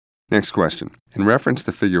Next question. In reference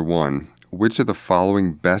to figure 1, which of the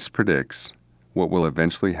following best predicts what will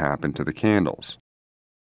eventually happen to the candles?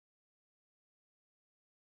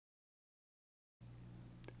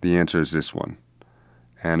 The answer is this one.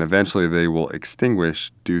 And eventually they will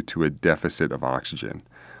extinguish due to a deficit of oxygen.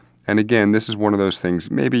 And again, this is one of those things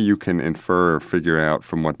maybe you can infer or figure out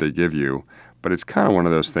from what they give you, but it's kind of one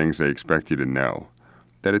of those things they expect you to know,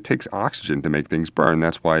 that it takes oxygen to make things burn.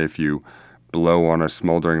 That's why if you blow on a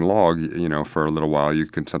smoldering log, for a little while, you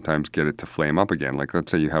can sometimes get it to flame up again. Like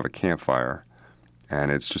let's say you have a campfire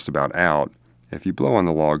and it's just about out. If you blow on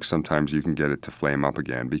the log, sometimes you can get it to flame up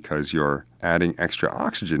again because you're adding extra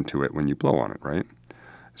oxygen to it when you blow on it, right?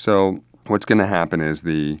 So what's going to happen is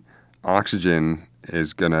the oxygen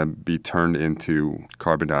is going to be turned into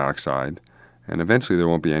carbon dioxide, and eventually there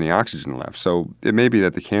won't be any oxygen left. So it may be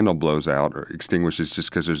that the candle blows out or extinguishes just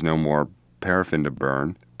because there's no more paraffin to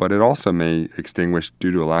burn, but it also may extinguish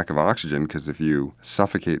due to a lack of oxygen, because if you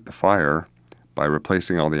suffocate the fire by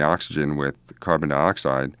replacing all the oxygen with carbon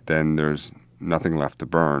dioxide, then there's nothing left to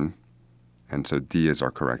burn, and so D is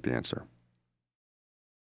our correct answer.